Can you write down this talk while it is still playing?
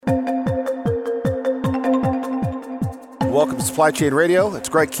Welcome to Supply Chain Radio. It's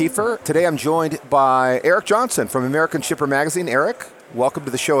Greg Kiefer. Today I'm joined by Eric Johnson from American Shipper Magazine. Eric, welcome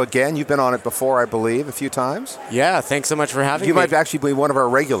to the show again. You've been on it before, I believe, a few times. Yeah, thanks so much for having me. You might actually be one of our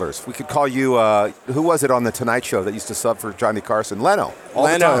regulars. We could call you, who was it on The Tonight Show that used to sub for Johnny Carson? Leno.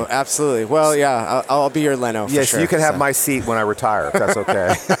 Leno, absolutely. Well, yeah, I'll be your Leno for yes, sure. Yes, you can have my seat when I retire, if that's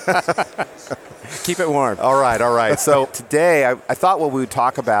okay. Keep it warm. All right. So today, I thought what we would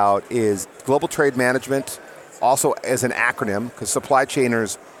talk about is global trade management, also as an acronym, because supply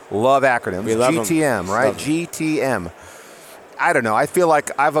chainers love acronyms. We love GTM, them. right? Love them. GTM. I don't know. I feel like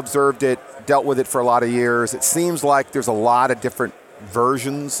I've observed it, dealt with it for a lot of years. It seems like there's a lot of different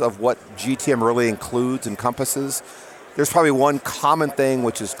versions of what GTM really includes, encompasses. There's probably one common thing,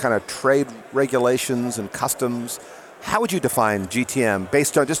 which is kind of trade regulations and customs. How would you define GTM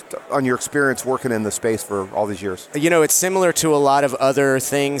based on just on your experience working in the space for all these years? You know, it's similar to a lot of other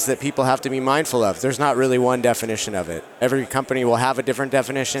things that people have to be mindful of. There's not really one definition of it. Every company will have a different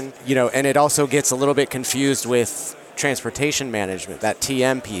definition, and it also gets a little bit confused with transportation management, that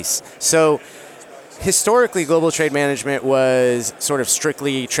TM piece. So historically, global trade management was sort of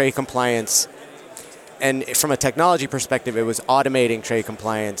strictly trade compliance. And from a technology perspective, it was automating trade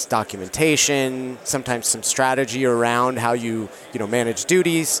compliance, documentation, sometimes some strategy around how you manage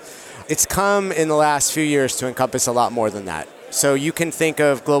duties. It's come in the last few years to encompass a lot more than that. So you can think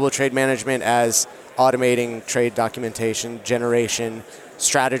of global trade management as automating trade documentation, generation,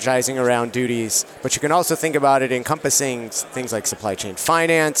 strategizing around duties, but you can also think about it encompassing things like supply chain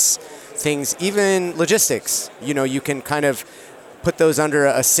finance, things, even logistics. You can kind of put those under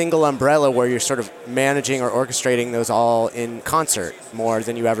a single umbrella where you're sort of managing or orchestrating those all in concert more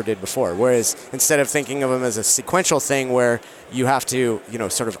than you ever did before. Whereas instead of thinking of them as a sequential thing where you have to,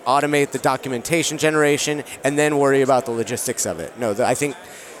 sort of automate the documentation generation and then worry about the logistics of it. No, I think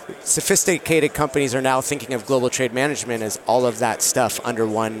sophisticated companies are now thinking of global trade management as all of that stuff under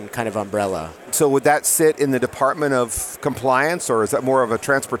one kind of umbrella. So would that sit in the Department of Compliance, or is that more of a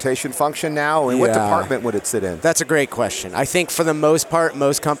transportation function now? And what department would it sit in? That's a great question. I think for the most part,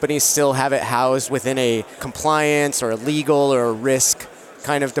 most companies still have it housed within a compliance or a legal or a risk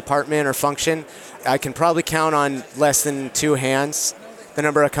kind of department or function. I can probably count on less than two hands the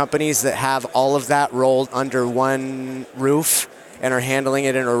number of companies that have all of that rolled under one roof and are handling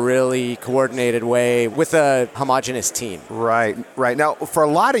it in a really coordinated way with a homogenous team. Right. Now, for a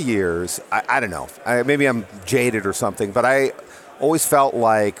lot of years, I don't know, maybe I'm jaded or something, but I always felt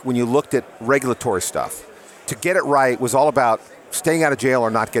like when you looked at regulatory stuff, to get it right was all about staying out of jail or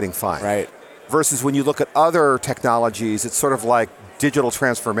not getting fined. Right. Versus when you look at other technologies, it's sort of like digital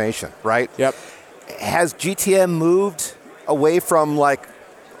transformation, right? Yep. Has GTM moved away from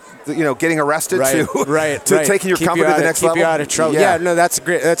getting arrested to taking your company to the next level? Keep you out of trouble. Yeah, no, that's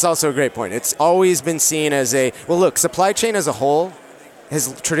great. That's also a great point. It's always been seen as supply chain as a whole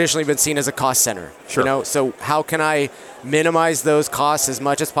has traditionally been seen as a cost center. Sure. So how can I minimize those costs as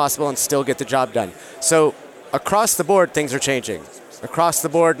much as possible and still get the job done? So across the board, things are changing. Across the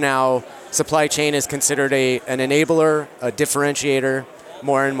board now, supply chain is considered an enabler, a differentiator,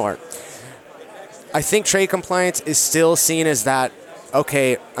 more and more. I think trade compliance is still seen as that.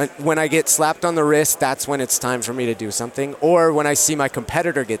 Okay, when I get slapped on the wrist, that's when it's time for me to do something. Or when I see my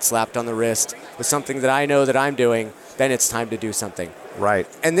competitor get slapped on the wrist with something that I know that I'm doing, then it's time to do something. Right.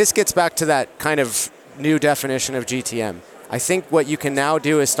 And this gets back to that kind of new definition of GTM. I think what you can now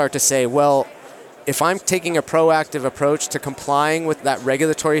do is start to say, well, if I'm taking a proactive approach to complying with that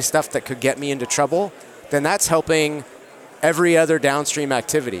regulatory stuff that could get me into trouble, then that's helping every other downstream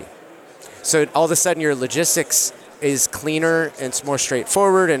activity. So all of a sudden your logistics is cleaner and it's more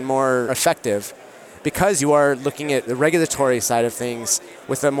straightforward and more effective because you are looking at the regulatory side of things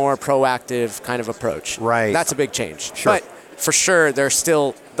with a more proactive kind of approach. Right. That's a big change. Sure. But for sure, there's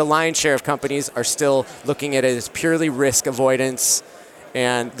still, the lion's share of companies are still looking at it as purely risk avoidance,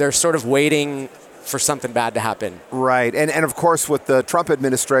 and they're sort of waiting for something bad to happen. Right. And of course, with the Trump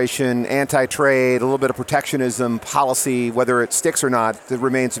administration, anti-trade, a little bit of protectionism policy, whether it sticks or not, it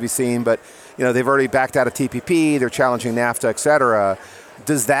remains to be seen. But, they've already backed out of TPP. They're challenging NAFTA, et cetera.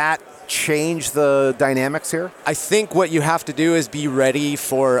 Does that change the dynamics here? I think what you have to do is be ready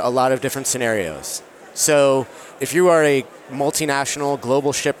for a lot of different scenarios. So if you are a multinational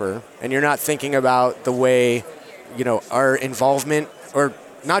global shipper and you're not thinking about the way, our involvement, or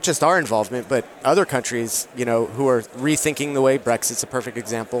not just our involvement, but other countries, who are rethinking the way, Brexit's a perfect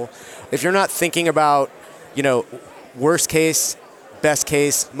example. If you're not thinking about, worst case, best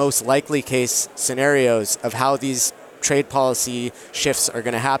case, most likely case scenarios of how these trade policy shifts are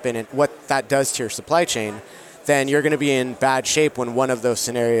going to happen and what that does to your supply chain, then you're going to be in bad shape when one of those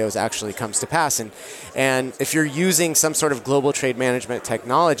scenarios actually comes to pass. And if you're using some sort of global trade management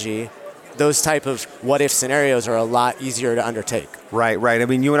technology, those type of what-if scenarios are a lot easier to undertake. Right. I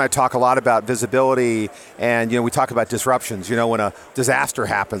mean, you and I talk a lot about visibility, and we talk about disruptions. When a disaster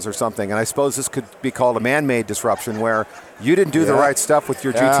happens or something, and I suppose this could be called a man-made disruption where you didn't do the right stuff with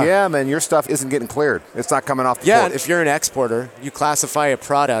your GTM, and your stuff isn't getting cleared. It's not coming off the port. And if you're an exporter, you classify a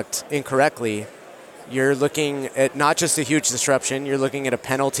product incorrectly, you're looking at not just a huge disruption, you're looking at a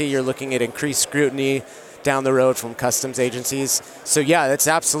penalty, you're looking at increased scrutiny down the road from customs agencies. So it's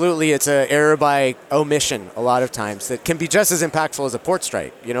an error by omission a lot of times that can be just as impactful as a port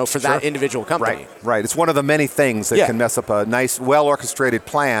strike, for that individual company. Right. It's one of the many things that can mess up a nice, well-orchestrated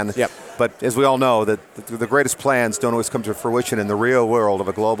plan. Yep. But as we all know, that the greatest plans don't always come to fruition in the real world of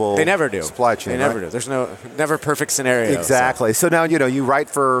a global supply chain. They never do. There's never perfect scenario. Exactly. So now, you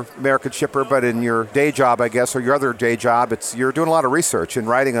write for American Shipper, but in your day job, I guess, or your other day job, you're doing a lot of research and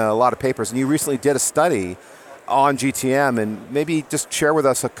writing a lot of papers. And you recently did a study on GTM, and maybe just share with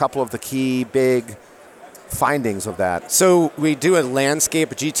us a couple of the key big findings of that. So we do a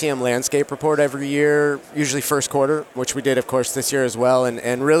GTM landscape report every year, usually first quarter, which we did, of course, this year as well.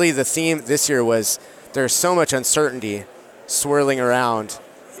 And really the theme this year was there's so much uncertainty swirling around,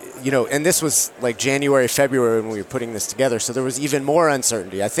 and this was like January, February when we were putting this together. So there was even more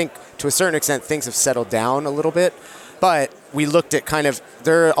uncertainty. I think to a certain extent things have settled down a little bit, but we looked at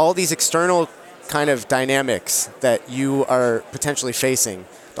there are all these external kind of dynamics that you are potentially facing.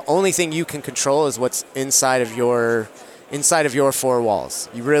 The only thing you can control is what's inside of your four walls.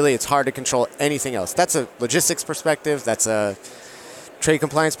 It's hard to control anything else. That's a logistics perspective. That's a trade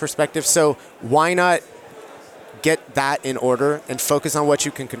compliance perspective. So why not get that in order and focus on what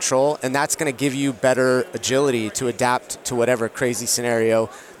you can control? And that's going to give you better agility to adapt to whatever crazy scenario,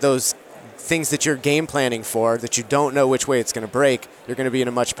 those things that you're game planning for, that you don't know which way it's going to break, you're going to be in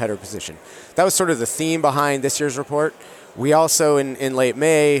a much better position. That was sort of the theme behind this year's report. We also, in late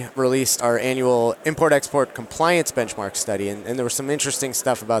May, released our annual import-export compliance benchmark study, and there was some interesting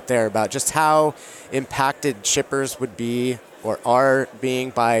stuff about just how impacted shippers would be or are being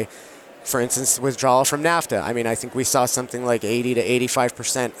by, for instance, withdrawal from NAFTA. I mean, I think we saw something like 80 to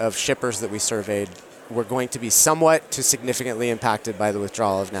 85% of shippers that we surveyed were going to be somewhat to significantly impacted by the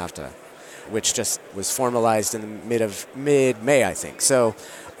withdrawal of NAFTA, which just was formalized in the mid-May, I think. So,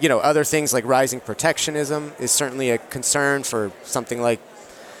 other things like rising protectionism is certainly a concern for something like,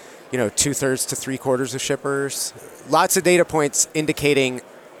 2/3 to 3/4 of shippers. Lots of data points indicating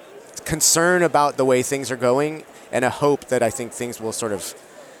concern about the way things are going and a hope that I think things will sort of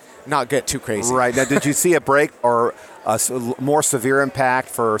not get too crazy. Right. Now, did you see a break or a more severe impact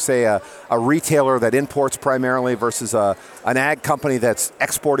for, say, a retailer that imports primarily versus an ag company that's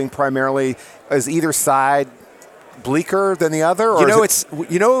exporting primarily? Is either side bleaker than the other? Or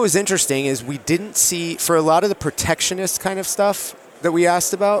what was interesting is we didn't see, for a lot of the protectionist kind of stuff that we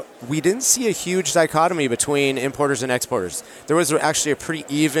asked about, we didn't see a huge dichotomy between importers and exporters. There was actually a pretty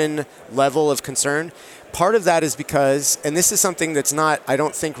even level of concern. Part of that is because, and this is something that's not, I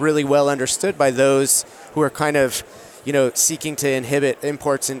don't think, really well understood by those who are kind of, seeking to inhibit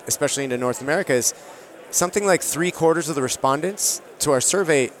imports, especially into North America, is something like 3/4 of the respondents to our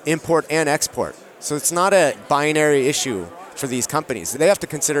survey import and export. So it's not a binary issue for these companies. They have to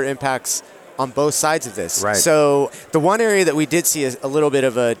consider impacts on both sides of this. Right. So the one area that we did see a little bit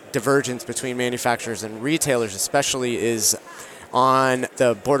of a divergence between manufacturers and retailers especially is on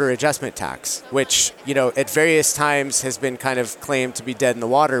the border adjustment tax, which, at various times has been kind of claimed to be dead in the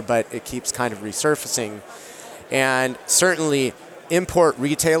water, but it keeps kind of resurfacing. And certainly import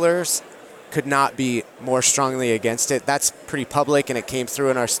retailers could not be more strongly against it. That's pretty public, and it came through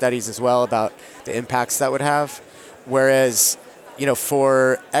in our studies as well about the impacts that would have. Whereas,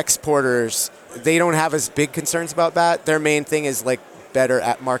 for exporters, they don't have as big concerns about that. Their main thing is like better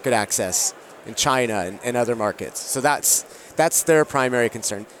at market access in China and other markets. So that's their primary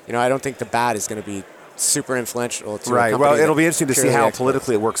concern. I don't think the BAT is going to be super influential to right. Well, it'll be interesting to see how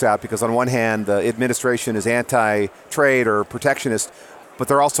politically it works out, because on one hand, the administration is anti-trade or protectionist, but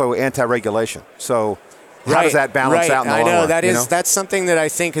they're also anti-regulation. So how does that balance out in the long run? I know that's something that I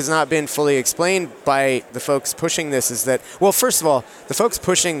think has not been fully explained by the folks pushing this. Is that, well, first of all, the folks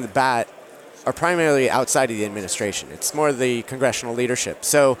pushing the BAT are primarily outside of the administration. It's more the congressional leadership.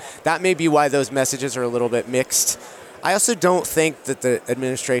 So that may be why those messages are a little bit mixed. I also don't think that the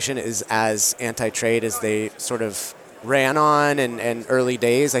administration is as anti-trade as they sort of ran on in early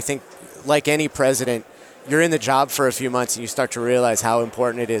days. I think, like any president, you're in the job for a few months and you start to realize how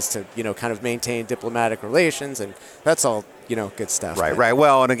important it is to, kind of maintain diplomatic relations, and that's all, good stuff. Right.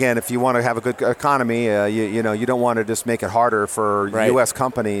 Well, and again, if you want to have a good economy, you don't want to just make it harder for U.S.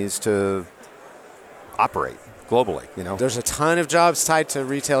 companies to operate globally. There's a ton of jobs tied to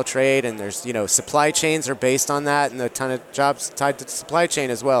retail trade, and there's, supply chains are based on that, and a ton of jobs tied to supply chain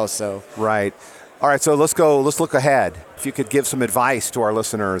as well. So right. All right, so let's look ahead. If you could give some advice to our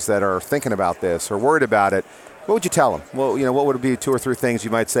listeners that are thinking about this or worried about it, what would you tell them? Well, what would be 2 or 3 things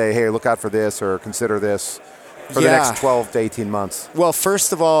you might say, hey, look out for this or consider this for the next 12 to 18 months? Well,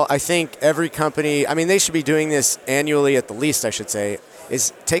 first of all, I think every company, they should be doing this annually at the least, I should say,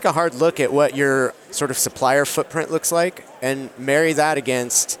 is take a hard look at what your sort of supplier footprint looks like and marry that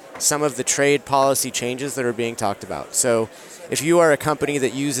against some of the trade policy changes that are being talked about. So if you are a company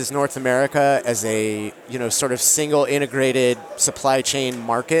that uses North America as a, sort of single integrated supply chain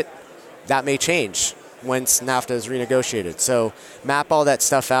market, that may change once NAFTA is renegotiated. So map all that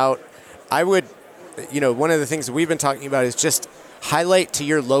stuff out. I would, one of the things that we've been talking about is just highlight to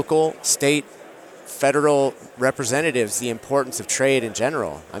your local, state, federal representatives the importance of trade in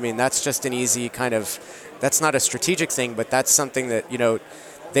general. That's just an easy that's not a strategic thing, but that's something that,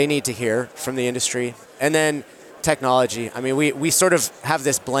 they need to hear from the industry. And then technology. We sort of have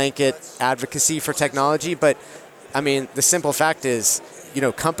this blanket advocacy for technology, but the simple fact is,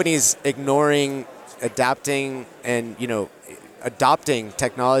 companies ignoring, adapting, and, adopting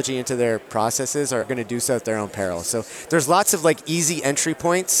technology into their processes are going to do so at their own peril. So there's lots of easy entry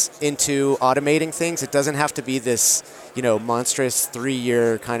points into automating things. It doesn't have to be this, monstrous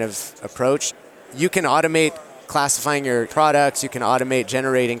 3-year kind of approach. You can automate classifying your products. You can automate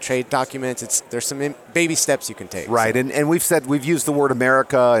generating trade documents. There's some baby steps you can take. Right, so. and we've used the word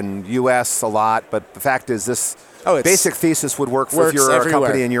America and U.S. a lot, but the fact is this basic thesis would work if you're a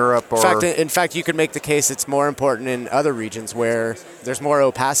company in Europe. Or in fact, you could make the case it's more important in other regions where there's more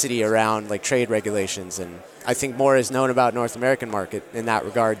opacity around trade regulations, and I think more is known about North American market in that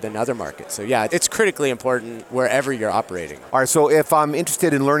regard than other markets. So yeah, it's critically important wherever you're operating. All right, so if I'm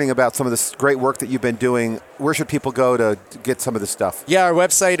interested in learning about some of this great work that you've been doing, where should people go to get some of this stuff? Yeah, our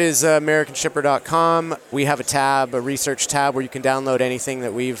website is AmericanShipper.com. We have a research tab where you can download anything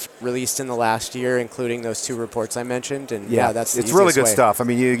that we've released in the last year, including those 2 reports I mentioned. And that's it's really good stuff.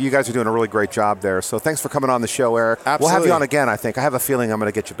 You guys are doing a really great job there. So thanks for coming on the show, Eric. Absolutely. We'll have you on again, I think. I have a feeling I'm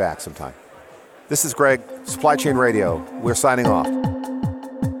going to get you back sometime. This is Greg, Supply Chain Radio. We're signing off.